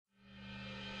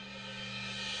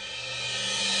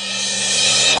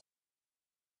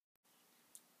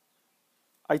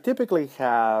I typically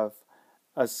have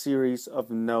a series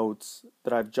of notes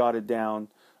that I've jotted down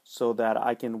so that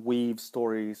I can weave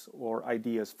stories or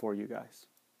ideas for you guys.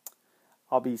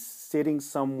 I'll be sitting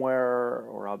somewhere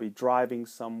or I'll be driving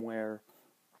somewhere,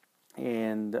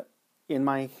 and in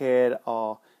my head,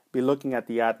 I'll be looking at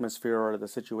the atmosphere or the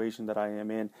situation that I am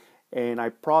in, and I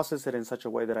process it in such a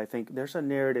way that I think there's a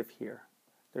narrative here.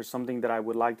 There's something that I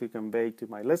would like to convey to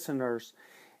my listeners,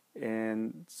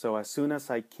 and so as soon as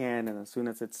I can and as soon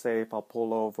as it's safe, I'll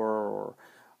pull over or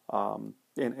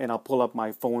and I'll pull up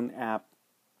my phone app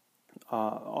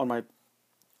on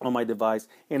my device,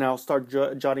 and I'll start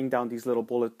jotting down these little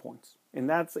bullet points.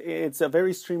 And it's a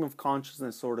very stream of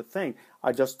consciousness sort of thing.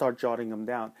 I just start jotting them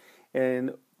down,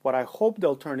 and what I hope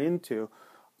they'll turn into,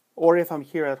 or if I'm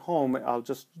here at home, I'll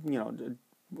just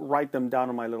write them down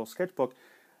on my little sketchbook.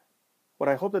 What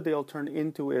I hope that they'll turn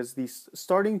into is these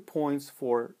starting points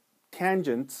for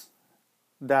tangents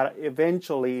that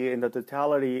eventually, in the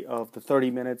totality of the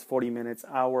 30 minutes, 40 minutes,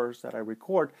 hours that I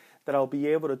record, that I'll be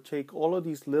able to take all of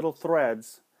these little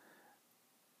threads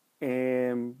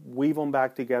and weave them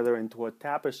back together into a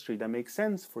tapestry that makes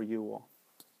sense for you all.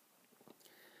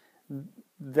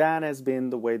 That has been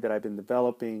the way that I've been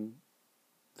developing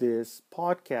this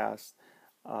podcast,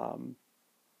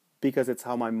 because it's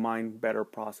how my mind better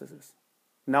processes.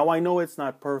 Now, I know it's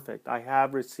not perfect. I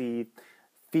have received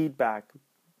feedback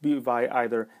via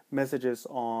either messages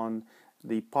on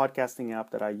the podcasting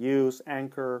app that I use,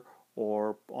 Anchor,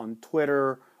 or on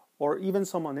Twitter, or even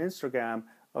some on Instagram,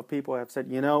 of people who have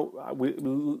said, we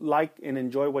like and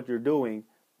enjoy what you're doing,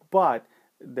 but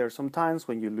there's some times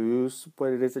when you lose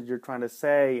what it is that you're trying to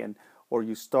say, or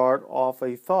you start off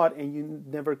a thought and you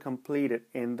never complete it.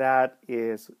 And that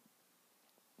is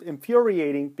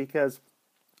infuriating, because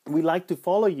we like to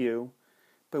follow you,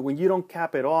 but when you don't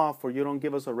cap it off or you don't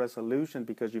give us a resolution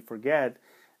because you forget,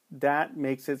 that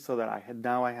makes it so that I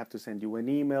have to send you an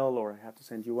email or I have to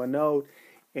send you a note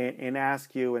and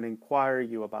ask you and inquire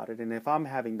you about it. And if I'm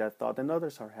having that thought, then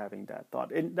others are having that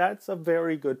thought. And that's a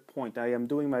very good point. I am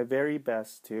doing my very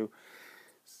best to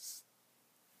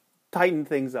tighten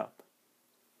things up.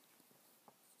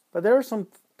 But there are some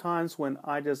times when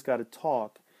I just got to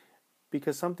talk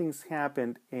because something's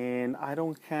happened and I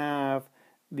don't have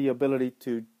the ability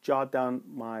to jot down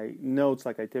my notes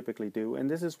like I typically do. And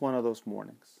this is one of those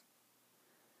mornings.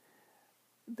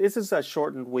 This is a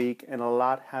shortened week, and a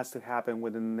lot has to happen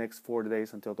within the next 4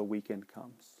 days until the weekend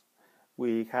comes.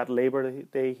 We had Labor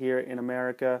Day here in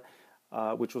America,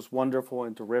 which was wonderful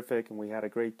and terrific, and we had a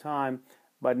great time.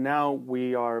 But now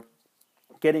we are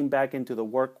getting back into the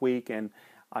work week, and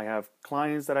I have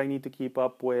clients that I need to keep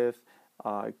up with.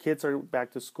 Kids are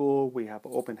back to school. We have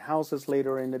open houses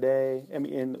later in the day,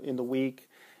 in the week.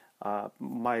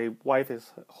 My wife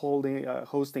is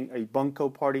hosting a bunko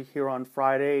party here on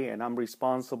Friday, and I'm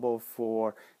responsible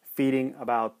for feeding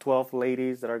about 12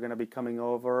 ladies that are going to be coming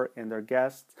over and their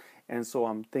guests. And so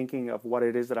I'm thinking of what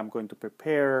it is that I'm going to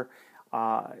prepare,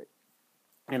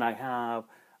 and I have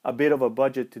a bit of a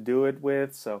budget to do it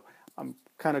with, so I'm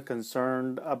kind of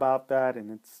concerned about that.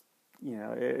 And it's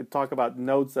talk about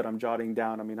notes that I'm jotting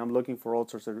down. I mean, I'm looking for all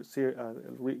sorts of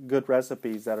good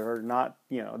recipes that are not,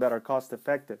 that are cost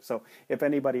effective. So if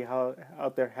anybody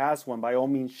out there has one, by all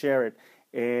means share it.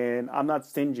 And I'm not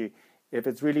stingy. If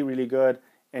it's really, really good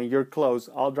and you're close,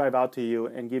 I'll drive out to you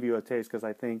and give you a taste, because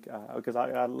I think,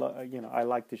 I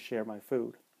like to share my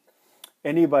food.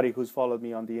 Anybody who's followed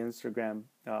me on the Instagram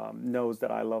knows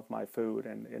that I love my food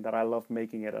and that I love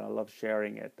making it and I love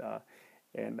sharing it.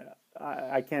 And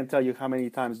I can't tell you how many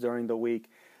times during the week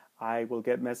I will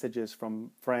get messages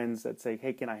from friends that say,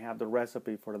 hey, can I have the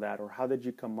recipe for that? Or how did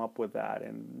you come up with that?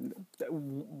 And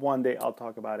one day I'll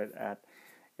talk about it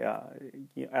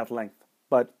at length.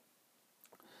 But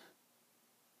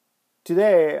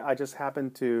today I just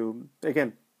happened to,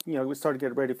 again, we started to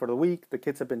get ready for the week. The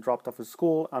kids have been dropped off at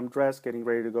school. I'm dressed, getting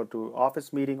ready to go to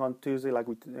office meeting on Tuesday like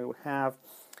we have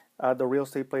the real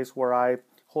estate place where I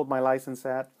hold my license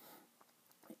at.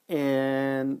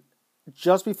 And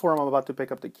just before I'm about to pick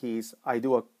up the keys, I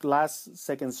do a last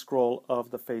second scroll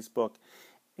of the Facebook,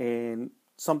 and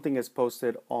something is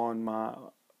posted on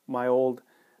my old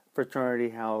fraternity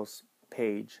house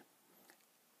page.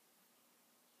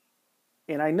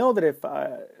 And I know that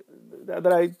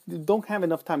that I don't have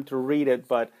enough time to read it,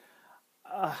 but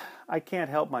I can't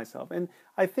help myself. And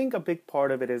I think a big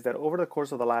part of it is that over the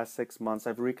course of the last 6 months,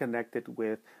 I've reconnected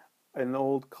with an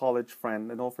old college friend,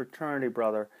 an old fraternity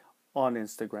brother on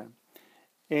Instagram.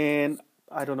 And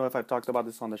I don't know if I've talked about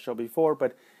this on the show before,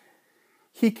 but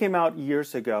he came out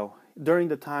years ago during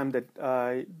the time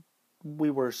that we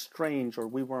were strange or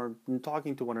we weren't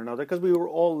talking to one another because we were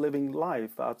all living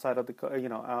life outside of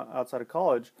outside of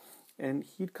college. And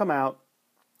he'd come out,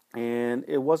 and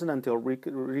it wasn't until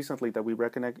recently that we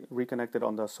reconnected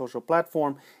on the social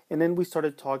platform, and then we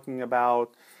started talking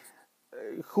about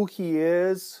who he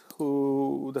is,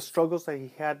 who the struggles that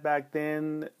he had back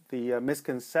then, the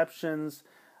misconceptions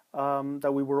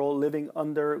that we were all living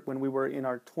under when we were in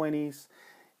our 20s,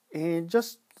 and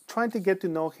just trying to get to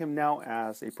know him now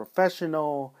as a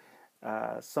professional,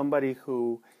 somebody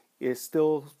who is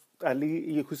still at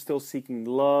least who's still seeking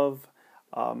love,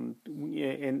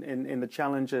 in the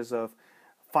challenges of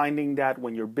finding that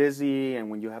when you're busy and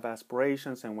when you have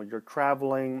aspirations and when you're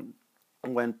traveling,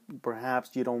 when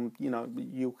perhaps you don't,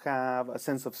 you have a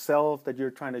sense of self that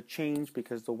you're trying to change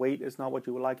because the weight is not what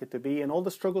you would like it to be, and all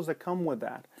the struggles that come with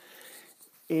that.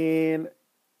 And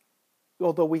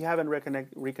although we haven't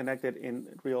reconnected in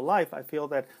real life, I feel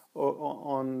that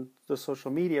on the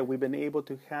social media we've been able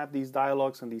to have these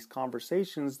dialogues and these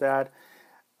conversations that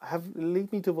have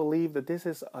lead me to believe that this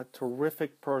is a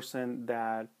terrific person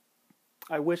that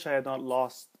I wish I had not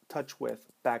lost touch with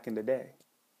back in the day.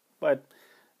 But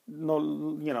no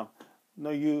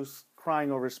use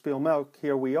crying over spilled milk.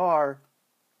 Here we are,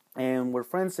 and we're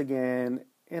friends again,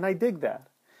 and I dig that.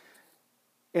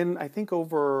 And I think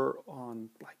over on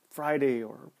like Friday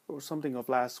or something of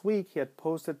last week, he had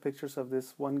posted pictures of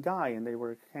this one guy, and they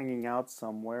were hanging out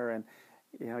somewhere. And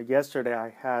yesterday I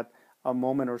had a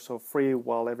moment or so free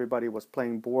while everybody was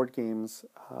playing board games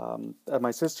at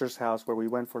my sister's house, where we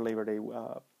went for Labor Day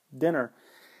dinner,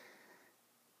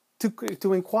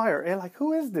 to inquire, and like,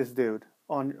 who is this dude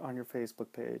on your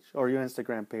Facebook page or your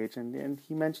Instagram page? And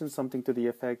he mentioned something to the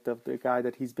effect of the guy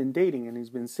that he's been dating and he's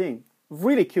been seeing.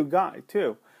 Really cute guy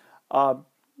too.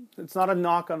 It's not a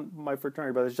knock on my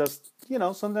fraternity, but it's just,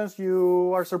 sometimes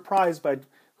you are surprised by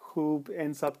who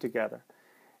ends up together.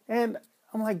 And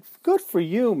I'm like, good for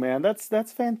you, man.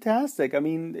 That's fantastic. I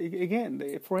mean,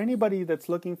 again, for anybody that's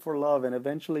looking for love and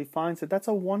eventually finds it, that's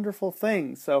a wonderful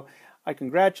thing. So I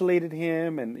congratulated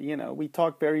him, and we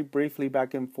talked very briefly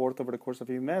back and forth over the course of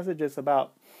a few messages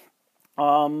about,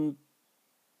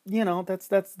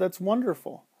 that's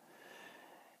wonderful.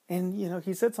 And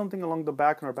he said something along the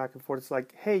back and forth. It's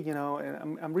like, hey, and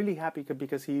I'm really happy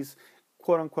because he's,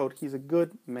 quote unquote, he's a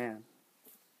good man.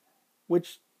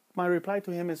 Which my reply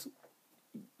to him is,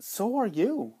 so are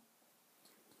you.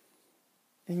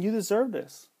 And you deserve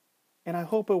this. And I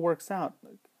hope it works out.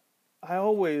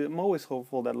 I'm always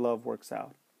hopeful that love works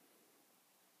out.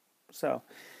 So,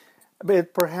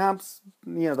 but perhaps,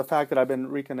 the fact that I've been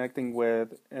reconnecting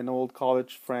with an old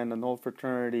college friend, an old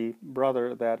fraternity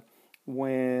brother, that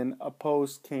when a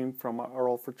post came from our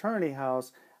old fraternity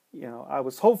house, I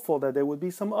was hopeful that there would be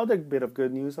some other bit of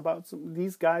good news about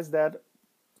these guys that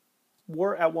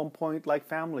were at one point like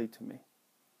family to me.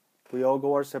 We all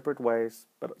go our separate ways,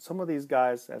 but some of these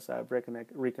guys, as I've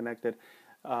reconnected,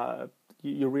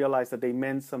 you realize that they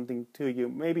meant something to you,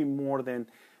 maybe more than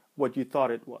what you thought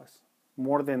it was,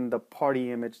 more than the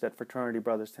party image that fraternity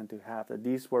brothers tend to have, that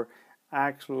these were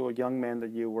actual young men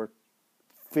that you were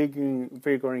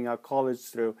figuring out college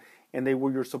through, and they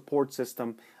were your support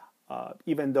system,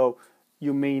 even though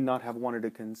you may not have wanted to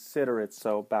consider it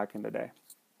so back in the day.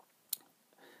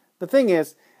 The thing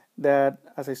is that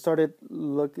as I started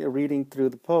reading through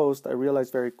the post, I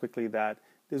realized very quickly that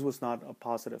this was not a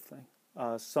positive thing.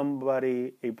 A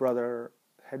brother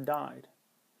had died.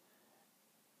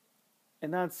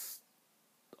 And that's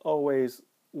always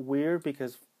weird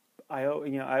because I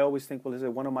always think, well, is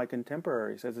it one of my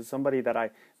contemporaries? Is it somebody that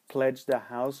I pledged the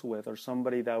house with, or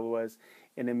somebody that was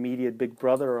an immediate big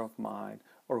brother of mine,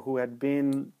 or who had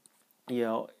been,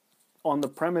 on the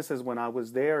premises when I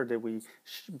was there? That we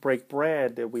break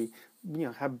bread, that we,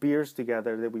 have beers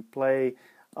together, that we play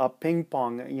ping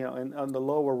pong, in the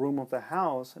lower room of the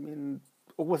house. I mean,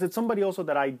 was it somebody also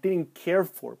that I didn't care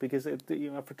for? Because a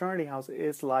fraternity house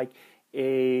is like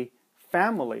a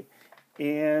family.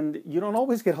 And you don't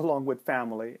always get along with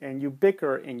family, and you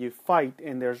bicker and you fight,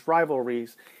 and there's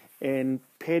rivalries and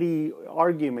petty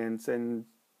arguments, and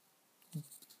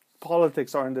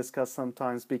politics aren't discussed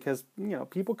sometimes because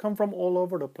people come from all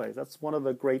over the place. That's one of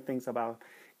the great things about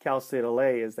Cal State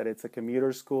LA, is that it's a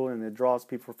commuter school and it draws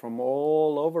people from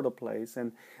all over the place,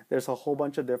 and there's a whole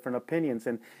bunch of different opinions.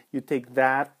 And you take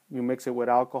that, you mix it with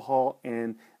alcohol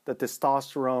and the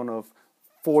testosterone of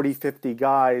 40, 50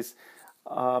 guys,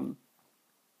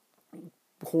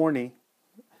 horny.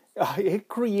 It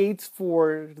creates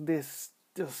for this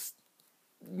just,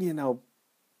 you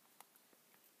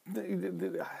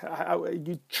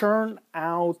churn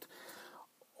out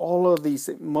all of these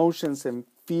emotions and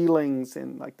feelings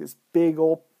in like this big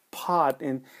old pot,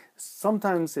 and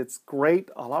sometimes it's great,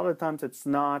 a lot of times it's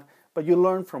not, but you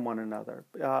learn from one another.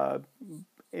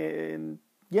 And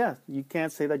yeah, you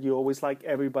can't say that you always like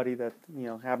everybody that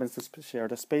happens to share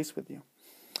the space with you.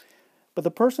 But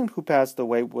the person who passed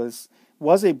away was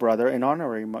a brother, an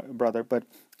honorary brother, but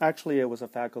actually it was a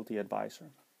faculty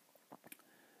advisor.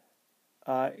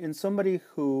 And somebody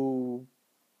who,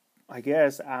 I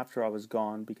guess, after I was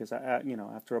gone, because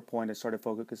after a point I started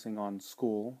focusing on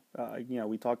school.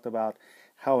 We talked about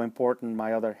how important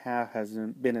my other half has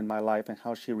been in my life and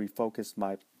how she refocused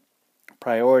my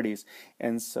priorities.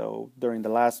 And so during the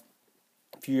last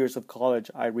few years of college,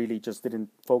 I really just didn't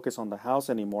focus on the house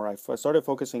anymore. I started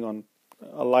focusing on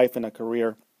a life and a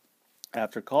career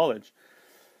after college.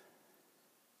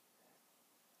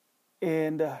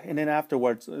 And then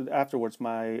afterwards,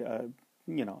 my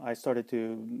I started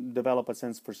to develop a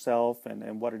sense for self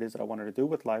and what it is that I wanted to do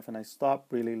with life, and I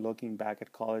stopped really looking back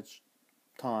at college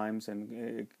times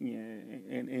and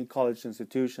in college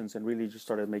institutions, and really just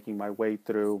started making my way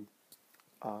through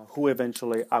who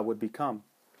eventually I would become.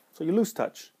 So you lose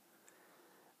touch.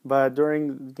 But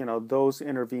during those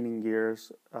intervening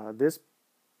years, this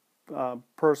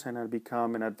person had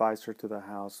become an advisor to the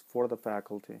house for the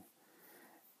faculty.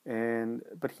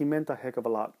 But he meant a heck of a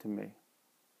lot to me.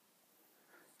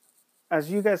 As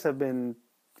you guys have been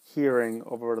hearing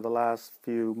over the last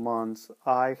few months,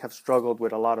 I have struggled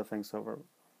with a lot of things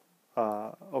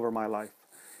over my life,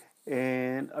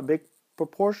 and a big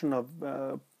proportion of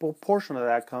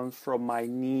that comes from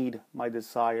my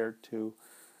desire to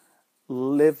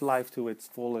live life to its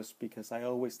fullest, because I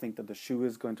always think that the shoe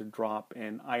is going to drop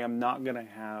and I am not going to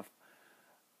have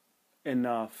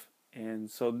enough. And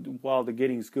so while the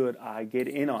getting's good, I get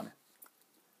in on it.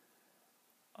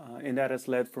 And that has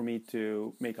led for me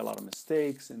to make a lot of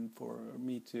mistakes, and for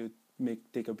me to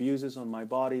take abuses on my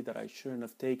body that I shouldn't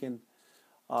have taken.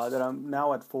 That I'm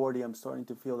now at 40, I'm starting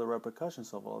to feel the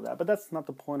repercussions of all of that. But that's not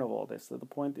the point of all this. So the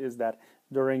point is that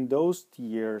during those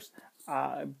years,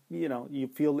 you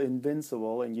feel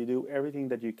invincible, and you do everything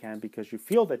that you can because you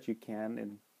feel that you can,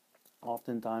 and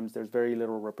oftentimes there's very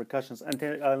little repercussions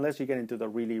unless you get into the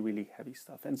really, really heavy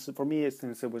stuff. And so for me,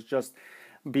 since it was just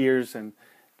beers and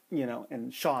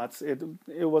and shots, it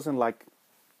wasn't like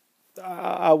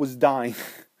I was dying.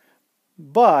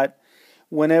 But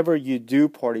whenever you do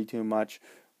party too much,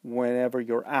 whenever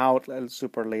you're out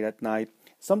super late at night,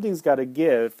 something's got to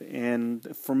give.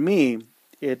 And for me,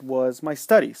 it was my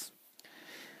studies.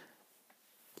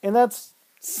 And that's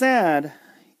sad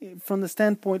from the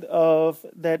standpoint of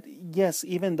that, yes,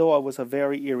 even though I was a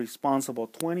very irresponsible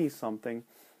 20-something,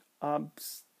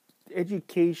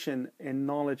 education and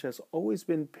knowledge has always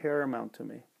been paramount to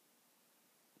me.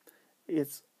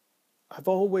 I've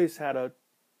always had a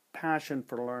passion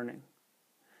for learning.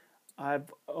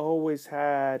 I've always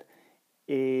had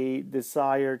a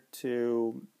desire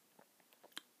to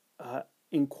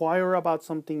inquire about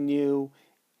something new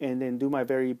and then do my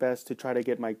very best to try to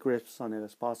get my grips on it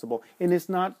as possible. And it's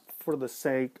not for the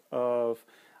sake of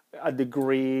a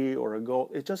degree or a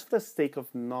goal. It's just for the sake of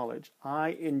knowledge. I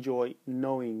enjoy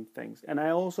knowing things, and I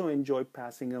also enjoy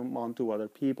passing them on to other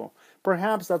people.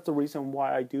 Perhaps that's the reason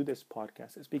why I do this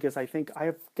podcast, is because I think I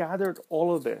have gathered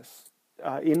all of this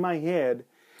in my head,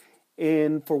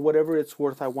 and for whatever it's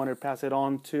worth, I want to pass it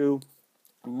on to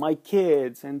my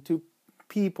kids and to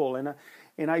people, and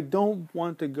I don't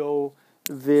want to go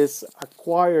this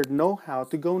acquired know-how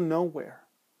to go nowhere.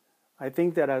 I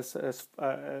think that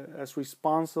as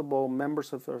responsible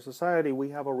members of our society, we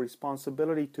have a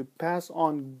responsibility to pass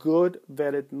on good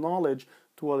vetted knowledge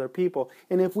to other people.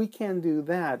 And if we can't do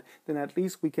that, then at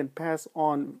least we can pass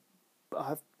on,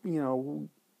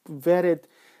 vetted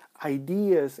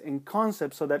ideas and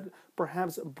concepts, so that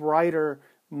perhaps brighter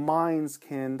minds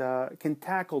can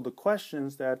tackle the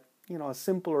questions that a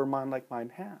simpler mind like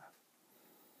mine have.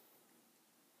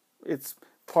 It's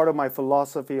part of my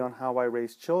philosophy on how I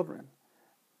raise children.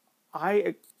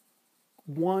 I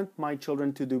want my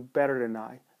children to do better than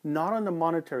I, not in a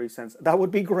monetary sense. That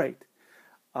would be great.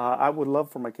 I would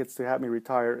love for my kids to have me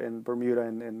retire in Bermuda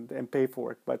and pay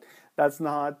for it, but that's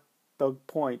not the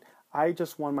point. I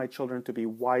just want my children to be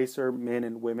wiser men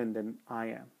and women than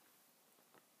I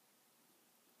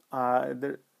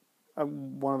am.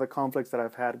 One of the conflicts that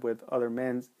I've had with other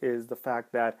men is the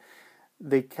fact that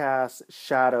they cast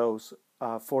shadows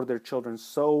for their children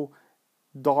so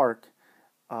dark,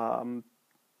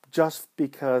 just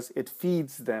because it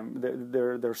feeds them,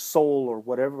 their soul or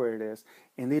whatever it is,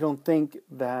 and they don't think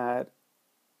that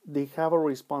they have a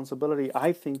responsibility,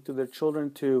 I think, to their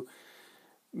children to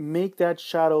make that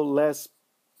shadow less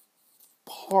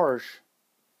harsh,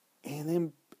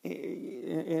 and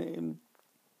then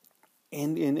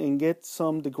and get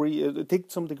some degree, take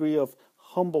some degree of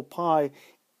humble pie,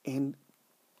 and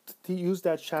to use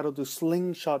that shadow to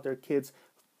slingshot their kids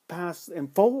past and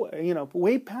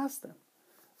way past them.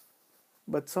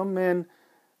 But some men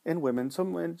and women,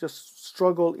 some men just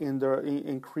struggle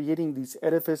in creating these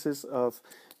edifices of,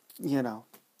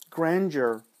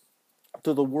 grandeur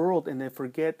to the world, and they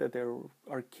forget that there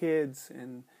are kids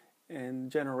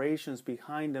and generations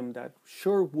behind them that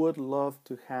sure would love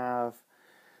to have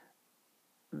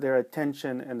their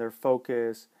attention and their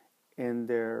focus and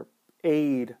their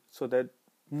aid so that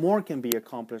more can be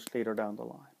accomplished later down the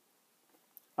line.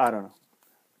 I don't know.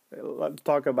 Let's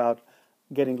talk about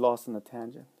getting lost in a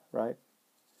tangent, right?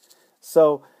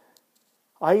 So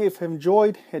I have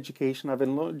enjoyed education. I've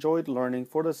enjoyed learning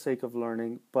for the sake of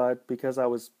learning, but because I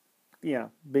was,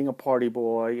 being a party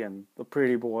boy and a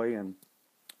pretty boy and,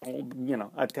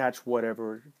 attached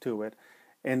whatever to it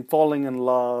and falling in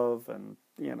love and,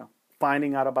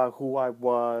 finding out about who I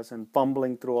was and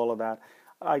fumbling through all of that,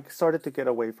 I started to get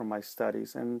away from my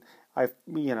studies. And at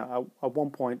one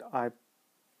point, I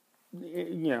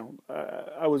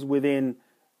was within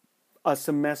a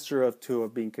semester of two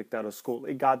of being kicked out of school.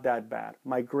 It got that bad.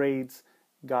 My grades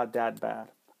got that bad.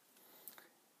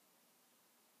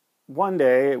 One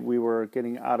day we were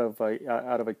getting out of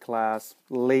a class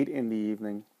late in the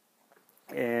evening,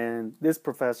 and this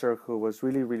professor, who was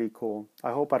really, really cool.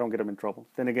 I hope I don't get him in trouble.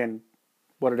 Then again,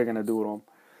 what are they going to do to him?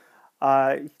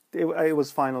 It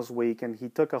was finals week, and he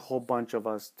took a whole bunch of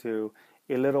us to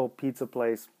a little pizza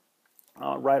place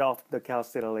right off the Cal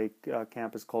State LA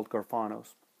campus called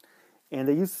Garfano's. And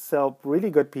they used to sell really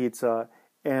good pizza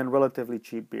and relatively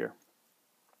cheap beer.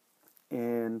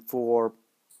 And for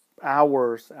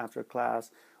hours after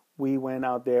class, we went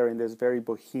out there in this very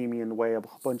bohemian way, a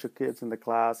bunch of kids in the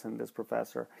class and this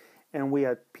professor. And we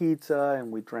had pizza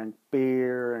and we drank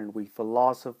beer and we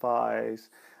philosophized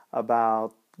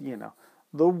about,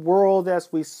 the world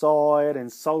as we saw it,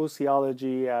 and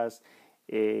sociology as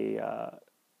a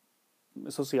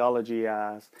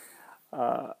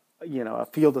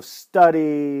field of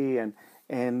study,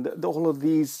 and all of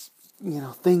these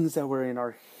things that were in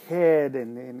our head,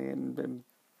 and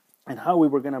how we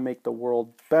were going to make the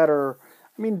world better.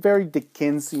 I mean, very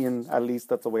Dickensian, at least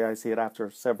that's the way I see it after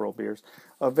several beers.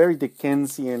 A very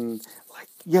Dickensian, like,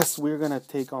 yes, we're going to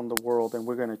take on the world and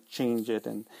we're going to change it.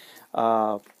 And,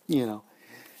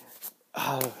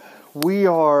 we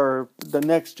are the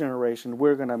next generation.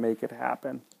 We're going to make it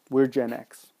happen. We're Gen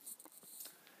X.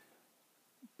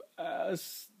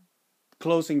 As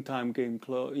closing time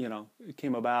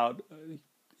came about,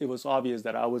 it was obvious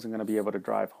that I wasn't going to be able to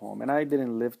drive home. And I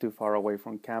didn't live too far away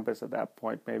from campus at that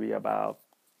point, maybe about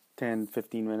 10,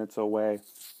 15 minutes away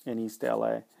in East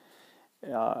LA.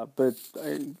 But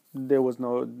there was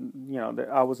no,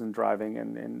 I wasn't driving.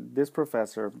 And this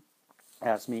professor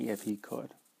asked me if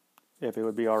it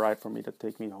would be all right for me to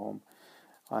take me home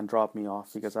and drop me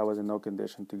off, because I was in no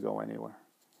condition to go anywhere.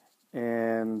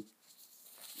 And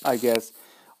I guess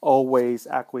always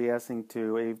acquiescing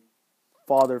to a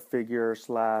father figure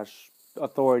 /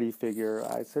 authority figure,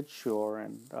 I said sure,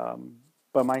 and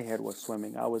but my head was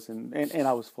swimming. I was and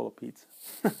I was full of pizza,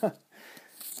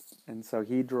 and so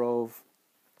he drove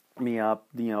me up,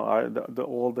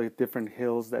 all the different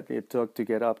hills that it took to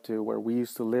get up to where we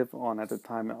used to live on at the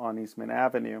time on Eastman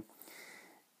Avenue,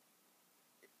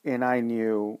 and I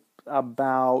knew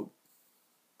about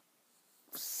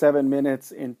 7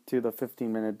 minutes into the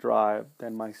 15-minute drive,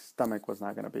 then my stomach was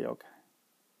not going to be okay.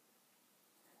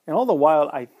 And all the while,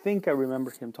 I think I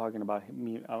remember him talking about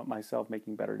myself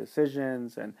making better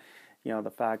decisions, and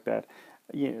the fact that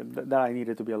that I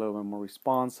needed to be a little bit more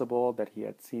responsible. That he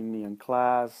had seen me in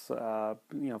class,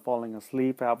 falling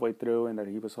asleep halfway through, and that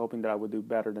he was hoping that I would do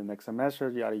better the next semester.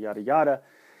 Yada yada yada.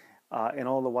 And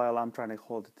all the while, I'm trying to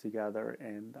hold it together.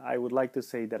 And I would like to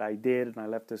say that I did, and I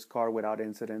left his car without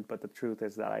incident. But the truth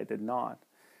is that I did not.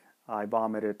 I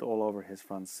vomited all over his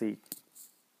front seat.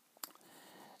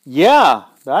 Yeah,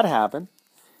 that happened.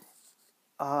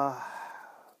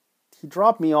 He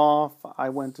dropped me off. I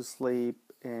went to sleep,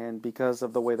 and because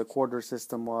of the way the quarter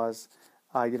system was,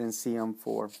 I didn't see him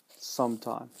for some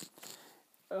time.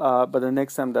 But the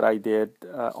next time that I did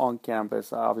on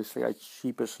campus, obviously I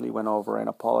sheepishly went over and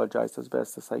apologized as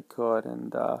best as I could,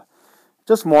 and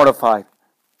just mortified.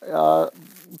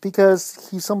 Because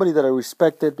he's somebody that I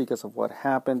respected because of what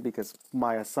happened, because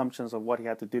my assumptions of what he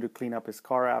had to do to clean up his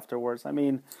car afterwards. I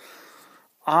mean,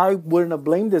 I wouldn't have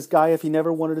blamed this guy if he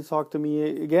never wanted to talk to me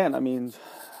again. I mean,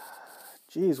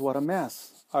 geez, what a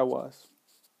mess I was.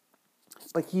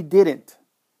 But he didn't.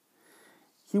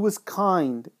 He was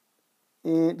kind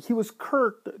And he was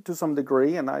curt to some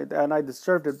degree, and I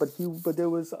deserved it. But there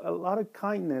was a lot of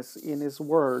kindness in his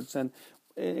words, and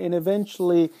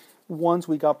eventually, once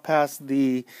we got past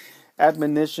the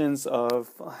admonitions of,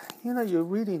 you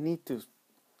really need to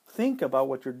think about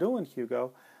what you're doing,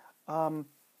 Hugo.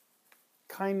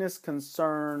 Kindness,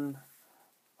 concern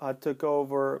took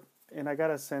over, and I got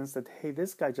a sense that, hey,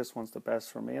 this guy just wants the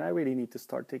best for me, and I really need to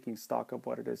start taking stock of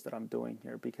what it is that I'm doing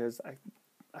here, because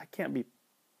I can't be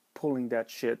pulling that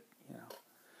shit,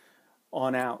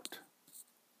 on out.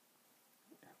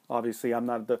 Obviously, I'm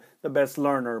not the best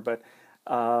learner, but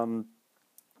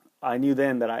I knew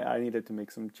then that I needed to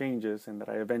make some changes, and that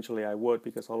eventually I would,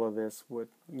 because all of this would,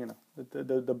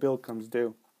 the bill comes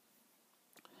due.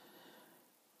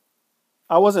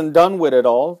 I wasn't done with it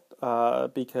all,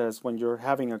 because when you're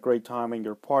having a great time and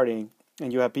you're partying,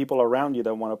 and you have people around you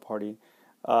that want to party,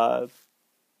 uh,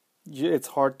 it's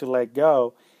hard to let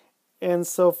go. And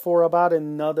so for about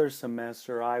another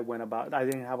semester, I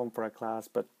didn't have them for a class,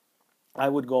 but I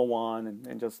would go on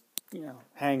and just,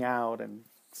 hang out and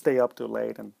stay up too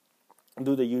late and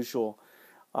do the usual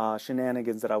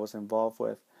shenanigans that I was involved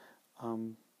with.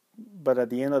 But at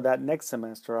the end of that next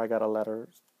semester, I got a letter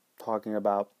talking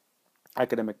about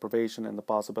academic probation and the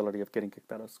possibility of getting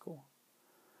kicked out of school.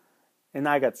 And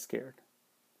I got scared.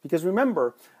 Because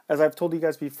remember, as I've told you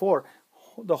guys before,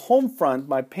 the home front,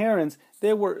 my parents,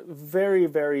 they were very,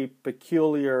 very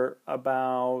peculiar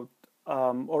about,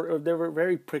 or they were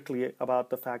very prickly about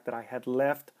the fact that I had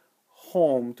left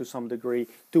home to some degree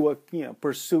to,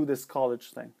 pursue this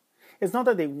college thing. It's not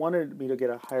that they wanted me to get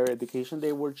a higher education.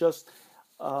 They were just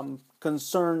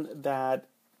concerned that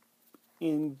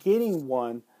in getting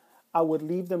one, I would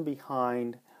leave them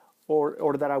behind,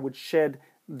 or that I would shed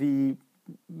the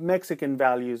Mexican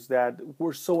values that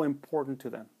were so important to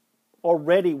them.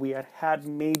 Already we had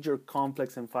major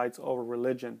conflicts and fights over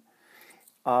religion.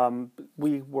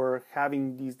 We were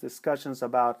having these discussions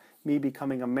about me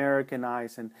becoming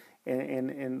Americanized, and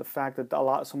the fact that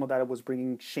some of that was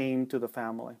bringing shame to the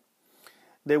family.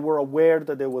 They were aware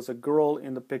that there was a girl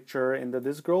in the picture, and that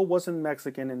this girl wasn't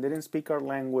Mexican and didn't speak our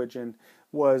language and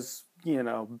was,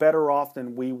 better off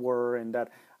than we were, and that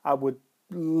I would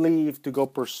leave to go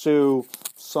pursue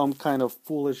some kind of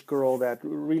foolish girl that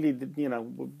really,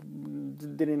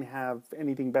 didn't have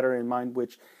anything better in mind,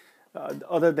 which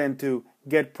other than to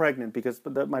get pregnant, because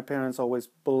my parents always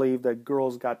believed that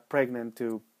girls got pregnant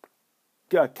to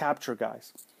capture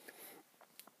guys.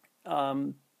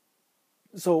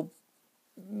 So,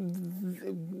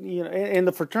 and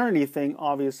the fraternity thing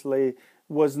obviously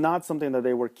was not something that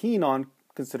they were keen on,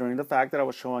 considering the fact that I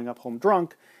was showing up home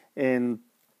drunk and,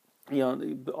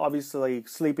 obviously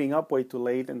sleeping up way too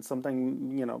late, and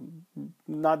something,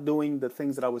 not doing the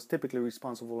things that I was typically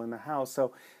responsible in the house.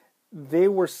 So they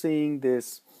were seeing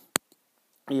this,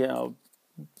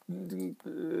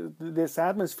 this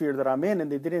atmosphere that I'm in,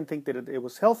 and they didn't think that it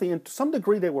was healthy. And to some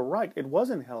degree, they were right. It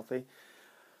wasn't healthy.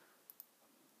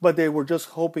 But they were just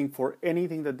hoping for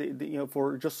anything that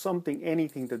for just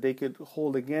anything that they could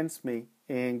hold against me.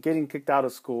 And getting kicked out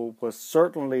of school was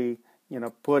certainly,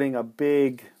 putting a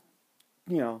big,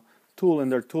 tool in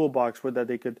their toolbox that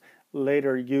they could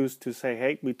later use to say,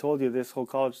 hey, we told you this whole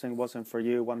college thing wasn't for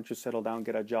you. Why don't you settle down,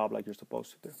 get a job like you're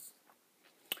supposed to do?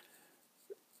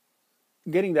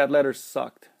 Getting that letter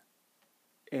sucked.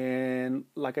 And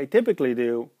like I typically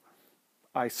do,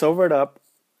 I sobered up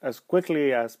as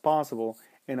quickly as possible,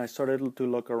 and I started to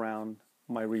look around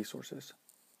my resources.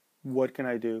 What can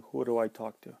I do? Who do I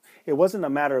talk to? It wasn't a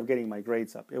matter of getting my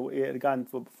grades up. It had gotten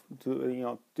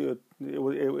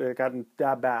it had gotten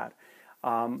that bad.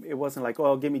 It wasn't like,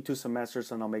 oh, give me 2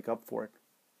 semesters and I'll make up for it.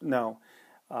 No,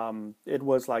 it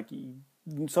was like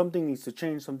something needs to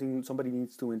change. Somebody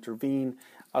needs to intervene.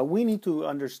 We need to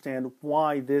understand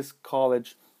why this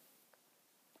college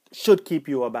should keep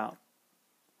you about.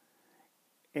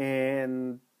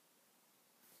 And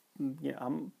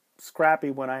I'm scrappy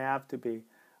when I have to be.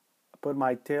 I put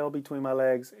my tail between my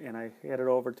legs and I headed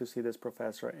over to see this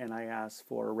professor, and I asked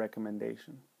for a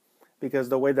recommendation, because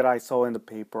the way that I saw in the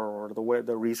paper, or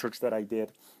the research that I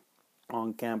did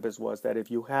on campus, was that if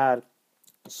you had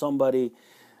somebody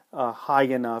high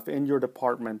enough in your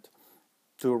department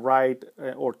to write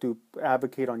or to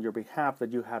advocate on your behalf,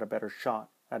 that you had a better shot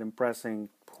at impressing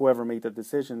whoever made the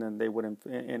decision, and they would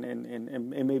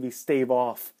and maybe stave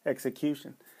off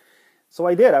execution. So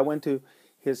I did. I went to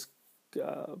his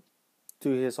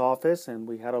office, and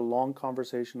we had a long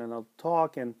conversation and a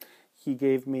talk, and he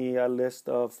gave me a list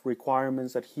of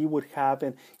requirements that he would have.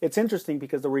 And it's interesting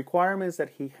because the requirements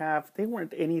that they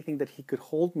weren't anything that he could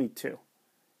hold me to.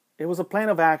 It was a plan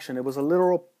of action. It was a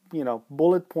literal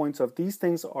bullet points of these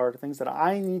things are things that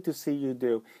I need to see you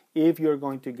do if you're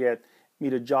going to get me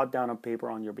to jot down on paper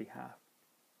on your behalf.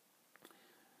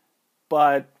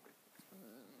 But,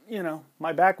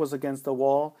 my back was against the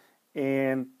wall,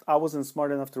 and I wasn't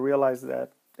smart enough to realize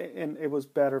that. And it was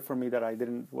better for me that I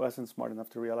wasn't smart enough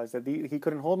to realize that he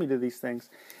couldn't hold me to these things.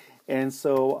 And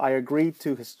so I agreed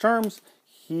to his terms.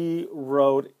 He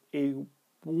wrote a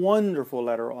wonderful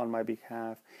letter on my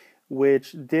behalf,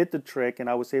 which did the trick, and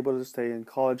I was able to stay in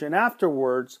college. And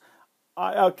afterwards,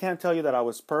 I can't tell you that I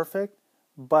was perfect,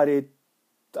 but it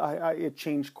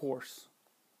changed course.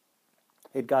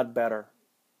 It got better.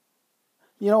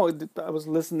 I was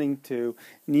listening to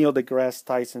Neil deGrasse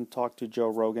Tyson talk to Joe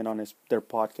Rogan on their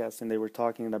podcast, and they were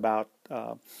talking about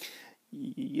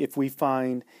if we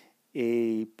find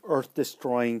a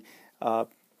Earth-destroying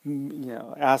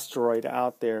asteroid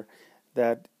out there,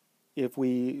 that if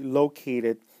we locate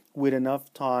it with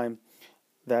enough time,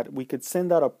 that we could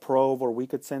send out a probe or we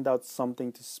could send out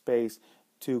something to space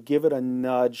to give it a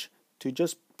nudge, to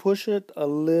just push it a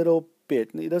little bit.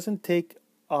 It doesn't take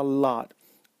a lot,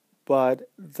 but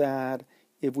that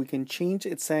if we can change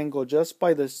its angle just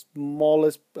by the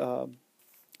smallest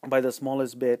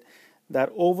bit,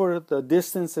 that over the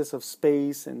distances of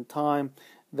space and time,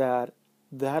 that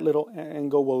little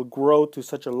angle will grow to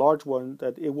such a large one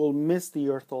that it will miss the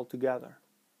Earth altogether.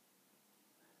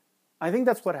 I think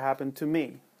that's what happened to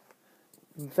me.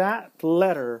 That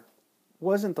letter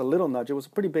wasn't a little nudge; it was a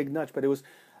pretty big nudge, but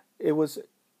it was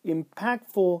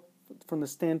impactful from the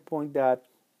standpoint that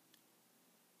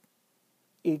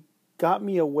it got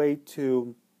me away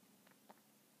to.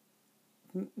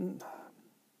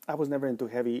 I was never into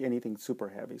anything super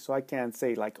heavy, so I can't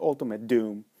say like ultimate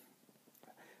doom.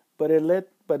 But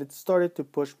it started to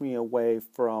push me away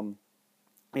from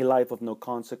a life of no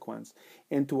consequence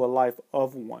into a life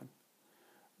of one,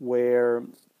 where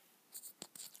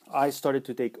I started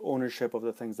to take ownership of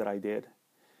the things that I did.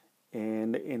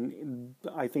 And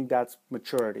I think that's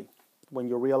maturity. When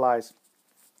you realize,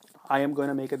 I am going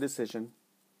to make a decision,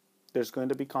 there's going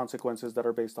to be consequences that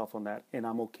are based off on that, and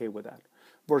I'm okay with that.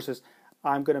 Versus,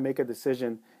 I'm going to make a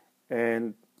decision,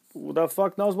 and who the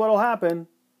fuck knows what'll happen,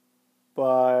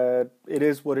 but it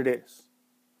is what it is.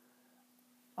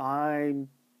 I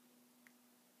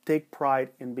take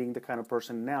pride in being the kind of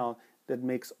person now that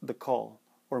makes the call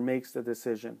or makes the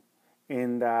decision,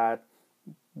 in that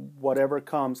whatever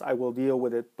comes, I will deal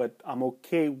with it, but I'm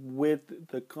okay with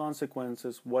the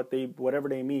consequences, whatever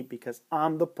they meet, because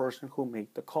I'm the person who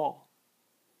made the call.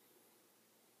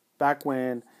 Back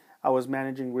when I was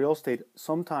managing real estate,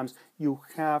 sometimes you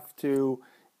have to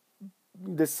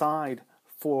decide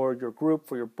for your group,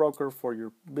 for your broker, for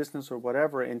your business or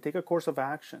whatever, and take a course of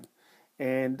action.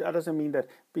 And that doesn't mean that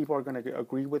people are going to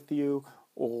agree with you,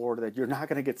 or that you're not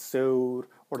going to get sued,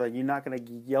 or that you're not going to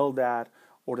get yelled at,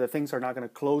 or that things are not going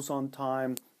to close on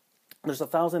time. There's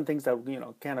 1,000 things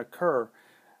that can occur.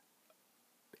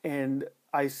 And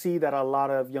I see that a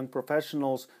lot of young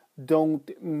professionals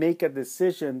don't make a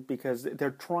decision because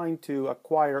they're trying to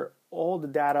acquire all the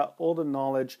data, all the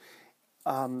knowledge.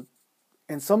 And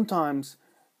sometimes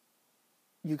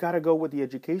you got to go with the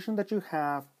education that you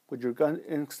have, with your gut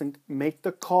instinct, make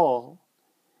the call,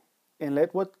 and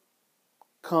let what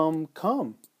come.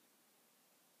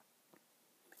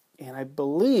 And I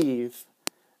believe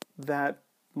that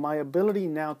my ability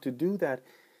now to do that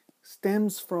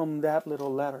stems from that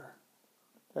little letter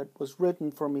that was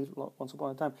written for me once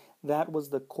upon a time. That was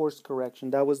the course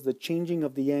correction. That was the changing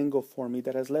of the angle for me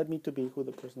that has led me to be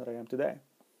the person that I am today.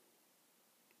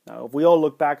 Now, if we all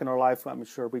look back in our life, I'm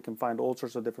sure we can find all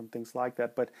sorts of different things like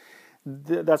that. But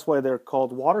that's why they're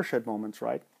called watershed moments,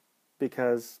 right?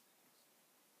 Because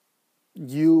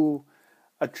you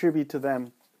attribute to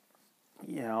them,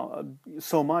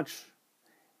 so much.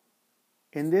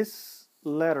 In this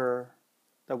letter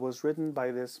that was written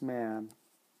by this man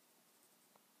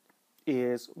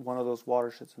is one of those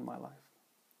watersheds in my life.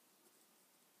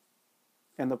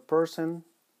 And the person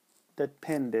that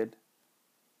penned it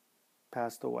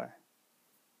passed away.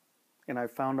 And I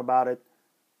found about it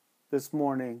this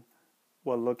morning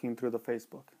while looking through the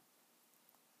Facebook.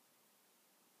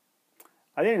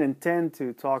 I didn't intend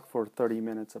to talk for 30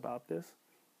 minutes about this.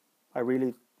 I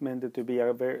really meant it to be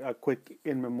a quick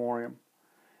in memoriam.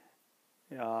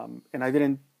 And I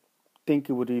didn't think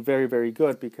it would be very, very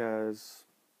good because,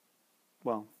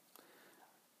 well,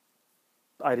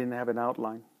 I didn't have an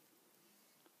outline.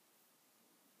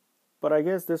 But I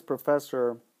guess this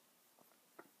professor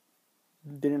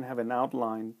didn't have an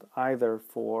outline either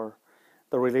for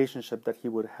the relationship that he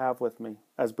would have with me,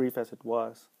 as brief as it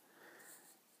was.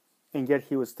 And yet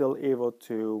he was still able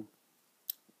to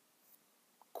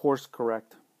course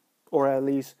correct, or at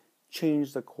least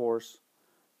change the course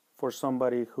for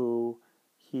somebody who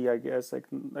he, I guess,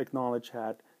 acknowledged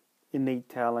had innate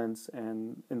talents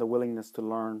and in the willingness to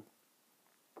learn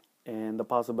and the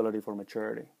possibility for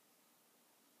maturity.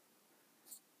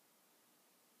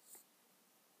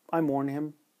 I mourn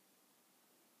him,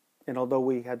 and although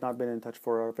we had not been in touch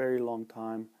for a very long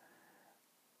time,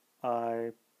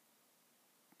 I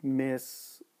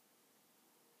miss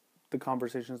the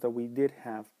conversations that we did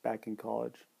have back in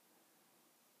college.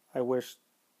 I wish,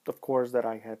 of course, that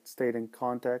I had stayed in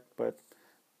contact, but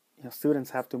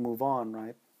students have to move on,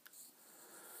 right?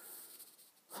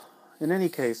 In any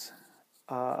case,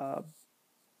 uh,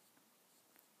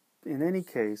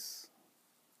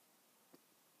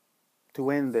 to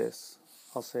end this,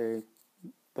 I'll say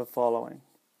the following.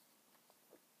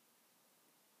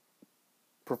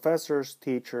 Professors,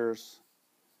 teachers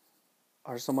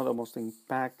are some of the most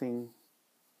impacting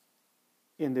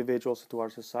individuals to our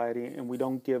society, and we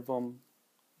don't give them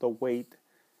the weight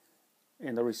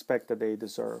and the respect that they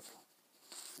deserve.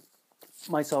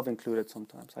 Myself included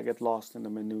sometimes. I get lost in the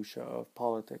minutiae of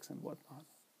politics and whatnot.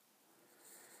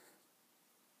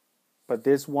 But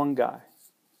this one guy,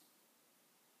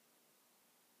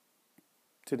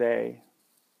 today,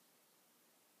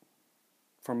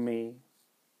 from me,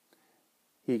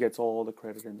 he gets all the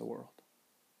credit in the world.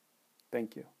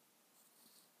 Thank you.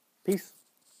 Peace.